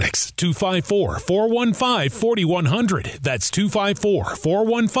QC Kinetics, 254-415-4100. That's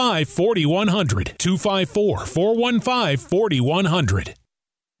 254-415-4100. 254-415-4100.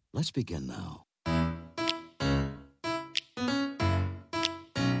 Let's begin now.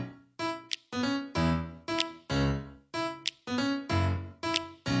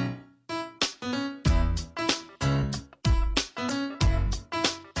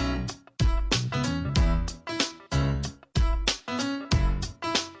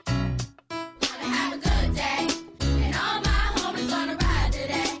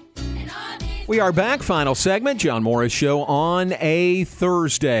 We are back. Final segment, John Morris Show on a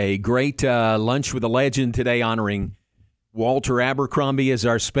Thursday. Great lunch with a legend today, honoring Walter Abercrombie as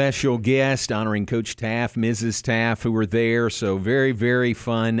our special guest, honoring Coach Taft, Mrs. Taft, who were there. So very, very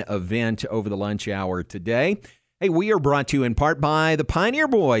fun event over the lunch hour today. Hey, we are brought to you in part by the Pioneer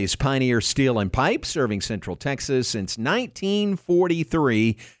Boys, Pioneer Steel and Pipe, serving Central Texas since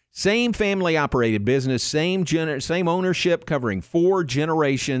 1943. Same family-operated business, same ownership, covering 4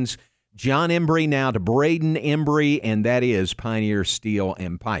 generations. John Embry now to Braden Embry, and that is Pioneer Steel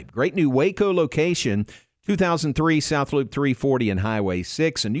and Pipe. Great new Waco location, 2003 South Loop 340 and Highway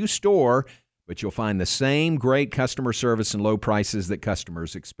 6. A new store, but you'll find the same great customer service and low prices that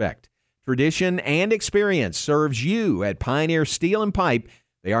customers expect. Tradition and experience serves you at Pioneer Steel and Pipe.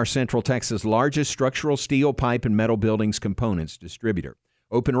 They are Central Texas' largest structural steel, pipe, and metal buildings components distributor.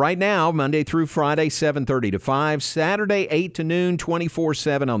 Open right now, Monday through Friday, 7:30 to 5, Saturday, 8 to noon,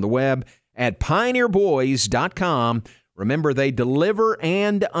 24/7 on the web at pioneerboys.com. Remember, they deliver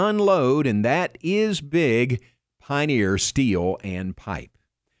and unload, and that is big. Pioneer Steel and Pipe.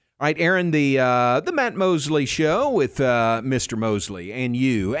 All right, Aaron, the Matt Mosley Show with Mr. Mosley and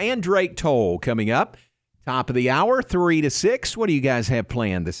you and Drake Toll coming up. Top of the hour, 3 to 6. What do you guys have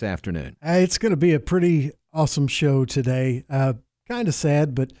planned this afternoon? It's going to be a pretty awesome show today. Kind of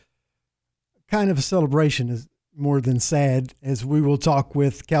sad, but kind of a celebration is more than sad, as we will talk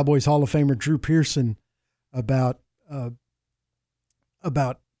with Cowboys Hall of Famer Drew Pearson about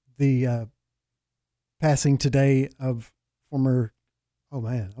the passing today of former. Oh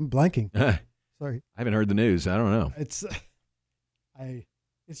man, I'm blanking. Sorry, I haven't heard the news. I don't know. It's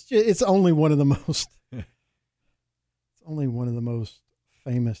only one of the most. It's only one of the most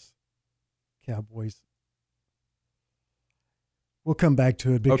famous Cowboys. We'll come back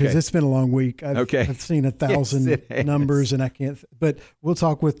to it because It's been a long week. I've seen 1,000 numbers and I can't. But we'll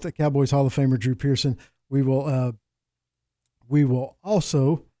talk with the Cowboys Hall of Famer Drew Pearson. We will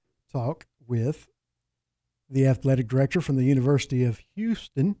also talk with the athletic director from the University of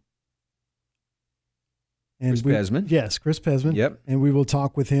Houston. And Chris Pesman. Yes, Chris Pesman. Yep. And we will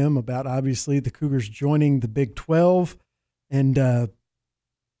talk with him about, obviously, the Cougars joining the Big 12 and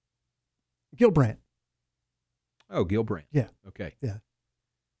Gil Brandt. Oh, Gil Brandt. Yeah. Okay. Yeah.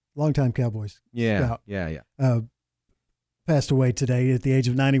 Longtime Cowboys. Yeah. Scout. Yeah. Passed away today at the age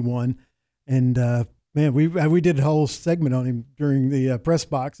of 91. And, man, we did a whole segment on him during the press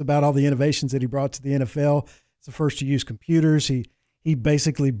box about all the innovations that he brought to the NFL. It's the first to use computers. He he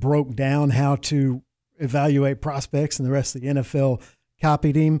basically broke down how to evaluate prospects, and the rest of the NFL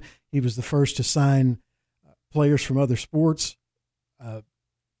copied him. He was the first to sign players from other sports.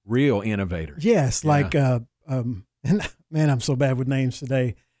 Real innovator. Yes, like and man, I'm so bad with names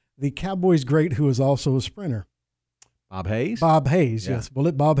today. The Cowboys great who was also a sprinter. Bob Hayes? Bob Hayes, yes.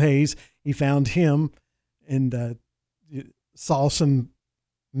 Bullet Bob Hayes. He found him and saw some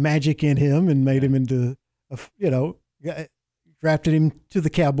magic in him and made him into, drafted him to the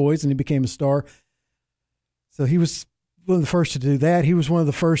Cowboys, and he became a star. So he was one of the first to do that. He was one of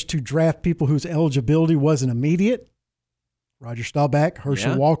the first to draft people whose eligibility wasn't immediate. Roger Staubach,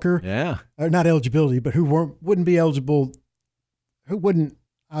 Herschel Walker. Yeah. Not eligibility, but who wouldn't be eligible, who wouldn't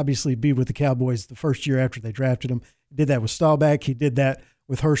obviously be with the Cowboys the first year after they drafted him. He did that with Staubach. He did that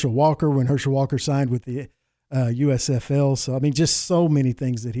with Herschel Walker when Herschel Walker signed with the USFL. So, I mean, just so many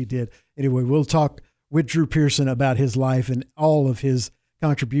things that he did. Anyway, we'll talk with Drew Pearson about his life and all of his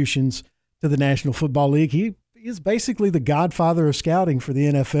contributions to the National Football League. He is basically the godfather of scouting for the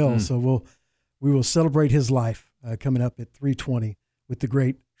NFL. So we will celebrate his life coming up at 3:20 with the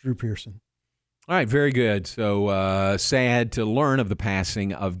great Drew Pearson. All right, very good. So sad to learn of the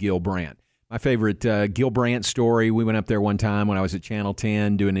passing of Gil Brandt. My favorite Gil Brandt story, we went up there one time when I was at Channel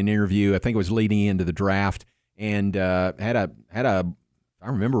 10 doing an interview. I think it was leading into the draft, and had a I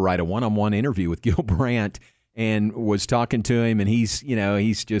remember right, a one-on-one interview with Gil Brandt, and was talking to him, and he's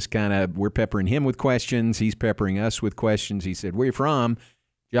just kind of, we're peppering him with questions. He's peppering us with questions. He said, "Where you from?"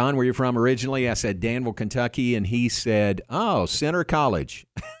 "John, where you from originally?" I said, "Danville, Kentucky." And he said, "Oh, Center College."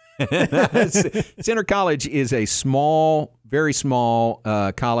 Center College is a small, very small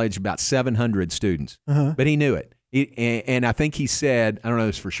college, about 700 students. But he knew it. And I think he said, I don't know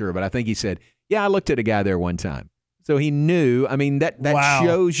this for sure, but I think he said, "Yeah, I looked at a guy there one time." So he knew. I mean, that Wow.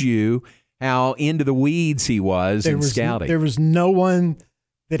 shows you how into the weeds he was in scouting. There was no one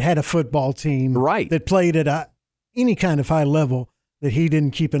that had a football team that played at any kind of high level that he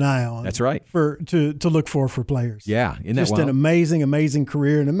didn't keep an eye on. That's right. To look for players. Yeah, isn't that just wild? an amazing, amazing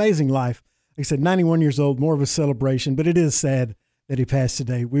career, an amazing life. Like I said, 91 years old, more of a celebration, but it is sad that he passed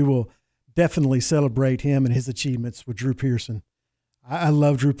today. We will definitely celebrate him and his achievements with Drew Pearson. I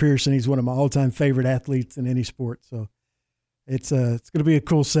love Drew Pearson. He's one of my all-time favorite athletes in any sport. So it's going to be a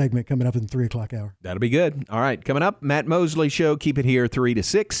cool segment coming up in the 3 o'clock hour. That'll be good. All right, coming up, Matt Mosley Show. Keep it here 3 to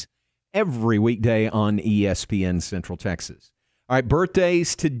 6 every weekday on ESPN Central Texas. All right,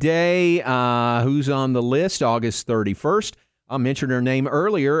 birthdays today. Who's on the list? August 31st. I mentioned her name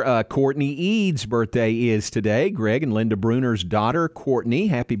earlier. Courtney Eads' birthday is today. Greg and Linda Bruner's daughter, Courtney.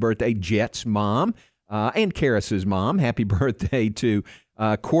 Happy birthday, Jet's mom and Karis's mom. Happy birthday to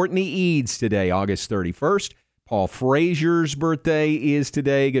Courtney Eads today, August 31st. Paul Frazier's birthday is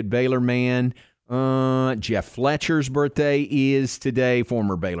today. Good Baylor man. Jeff Fletcher's birthday is today.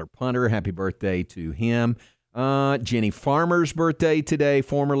 Former Baylor punter. Happy birthday to him. Jenny Farmer's birthday today,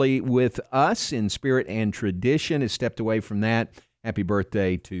 formerly with us in Spirit and Tradition, has stepped away from that. Happy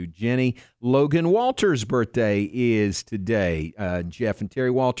birthday to Jenny. Logan Walters' birthday is today. Jeff and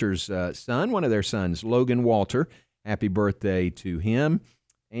Terry Walters' son, one of their sons, Logan Walter. Happy birthday to him.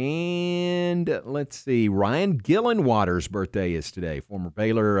 And let's see, Ryan Gillenwater's birthday is today, former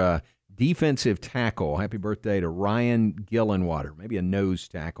Baylor defensive tackle. Happy birthday to Ryan Gillenwater, maybe a nose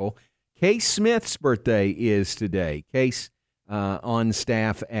tackle. Case Smith's birthday is today. Case on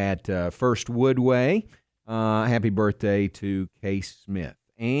staff at First Woodway. Happy birthday to Case Smith.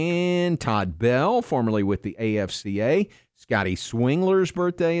 And Todd Bell, formerly with the AFCA. Scotty Swingler's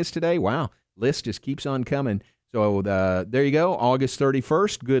birthday is today. Wow, list just keeps on coming. So there you go, August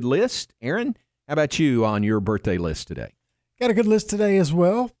 31st. Good list. Aaron, how about you on your birthday list today? Got a good list today as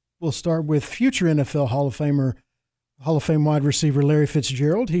well. We'll start with future NFL Hall of Fame wide receiver Larry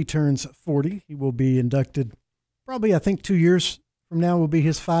Fitzgerald. He turns 40. He will be inducted probably, I think, 2 years from now will be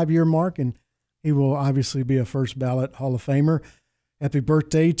his 5-year mark, and he will obviously be a first ballot Hall of Famer. Happy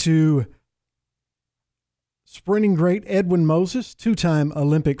birthday to sprinting great Edwin Moses, two-time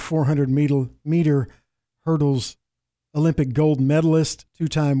Olympic 400-meter hurdles Olympic gold medalist,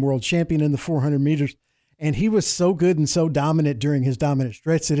 two-time world champion in the 400 meters. And he was so good and so dominant during his dominant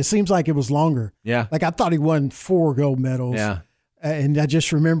stretch that it seems like it was longer. Yeah. Like I thought he won 4 gold medals. Yeah. And I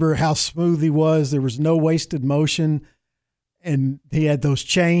just remember how smooth he was. There was no wasted motion. And he had those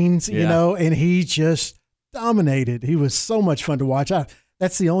chains, you know, and he just dominated. He was so much fun to watch.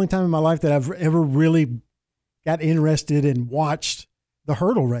 That's the only time in my life that I've ever really got interested and watched the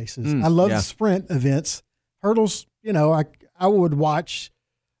hurdle races. I love the sprint events. Hurdles, you know, I would watch,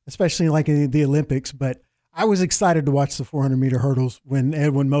 especially like in the Olympics, but I was excited to watch the 400-meter hurdles when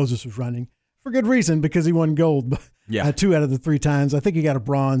Edwin Moses was running for good reason, because he won gold. Yeah. 2 out of the 3 times. I think he got a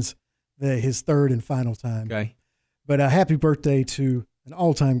bronze his third and final time. Okay. But happy birthday to an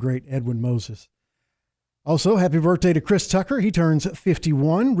all-time great, Edwin Moses. Also, happy birthday to Chris Tucker. He turns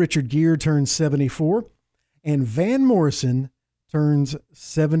 51. Richard Gere turns 74. And Van Morrison turns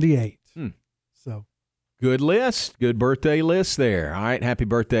 78. So, good list. Good birthday list there. All right. Happy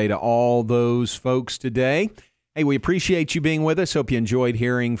birthday to all those folks today. Hey, we appreciate you being with us. Hope you enjoyed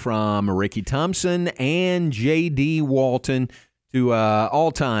hearing from Ricky Thompson and J.D. Walton, to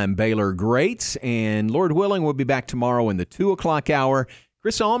all-time Baylor greats. And Lord willing, we'll be back tomorrow in the 2 o'clock hour.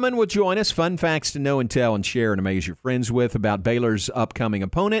 Chris Allman will join us. Fun facts to know and tell and share and amaze your friends with about Baylor's upcoming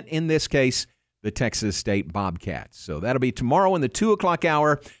opponent, in this case, the Texas State Bobcats. So that'll be tomorrow in the 2 o'clock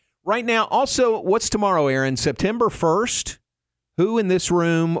hour. Right now, also, what's tomorrow, Aaron? September 1st? Who in this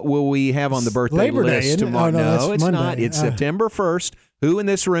room will we have on the birthday Labor list Day, tomorrow? no, it's Monday. not. It's September 1st. Who in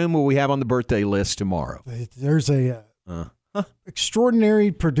this room will we have on the birthday list tomorrow? There's a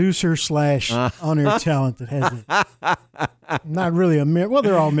extraordinary producer / on-air talent that has it. Not really well,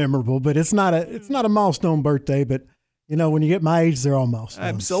 they're all memorable, but it's not a milestone birthday. But when you get my age, they're all milestones.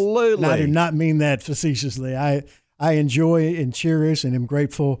 Absolutely. And I do not mean that facetiously. I enjoy and cherish and am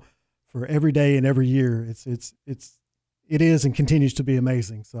grateful for every day and every year. It is and continues to be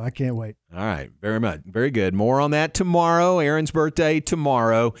amazing. So I can't wait. All right. Very good. More on that tomorrow. Aaron's birthday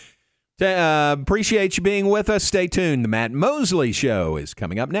tomorrow. Appreciate you being with us. Stay tuned. The Matt Mosley Show is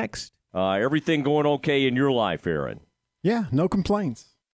coming up next. Everything going okay in your life, Aaron? Yeah, no complaints.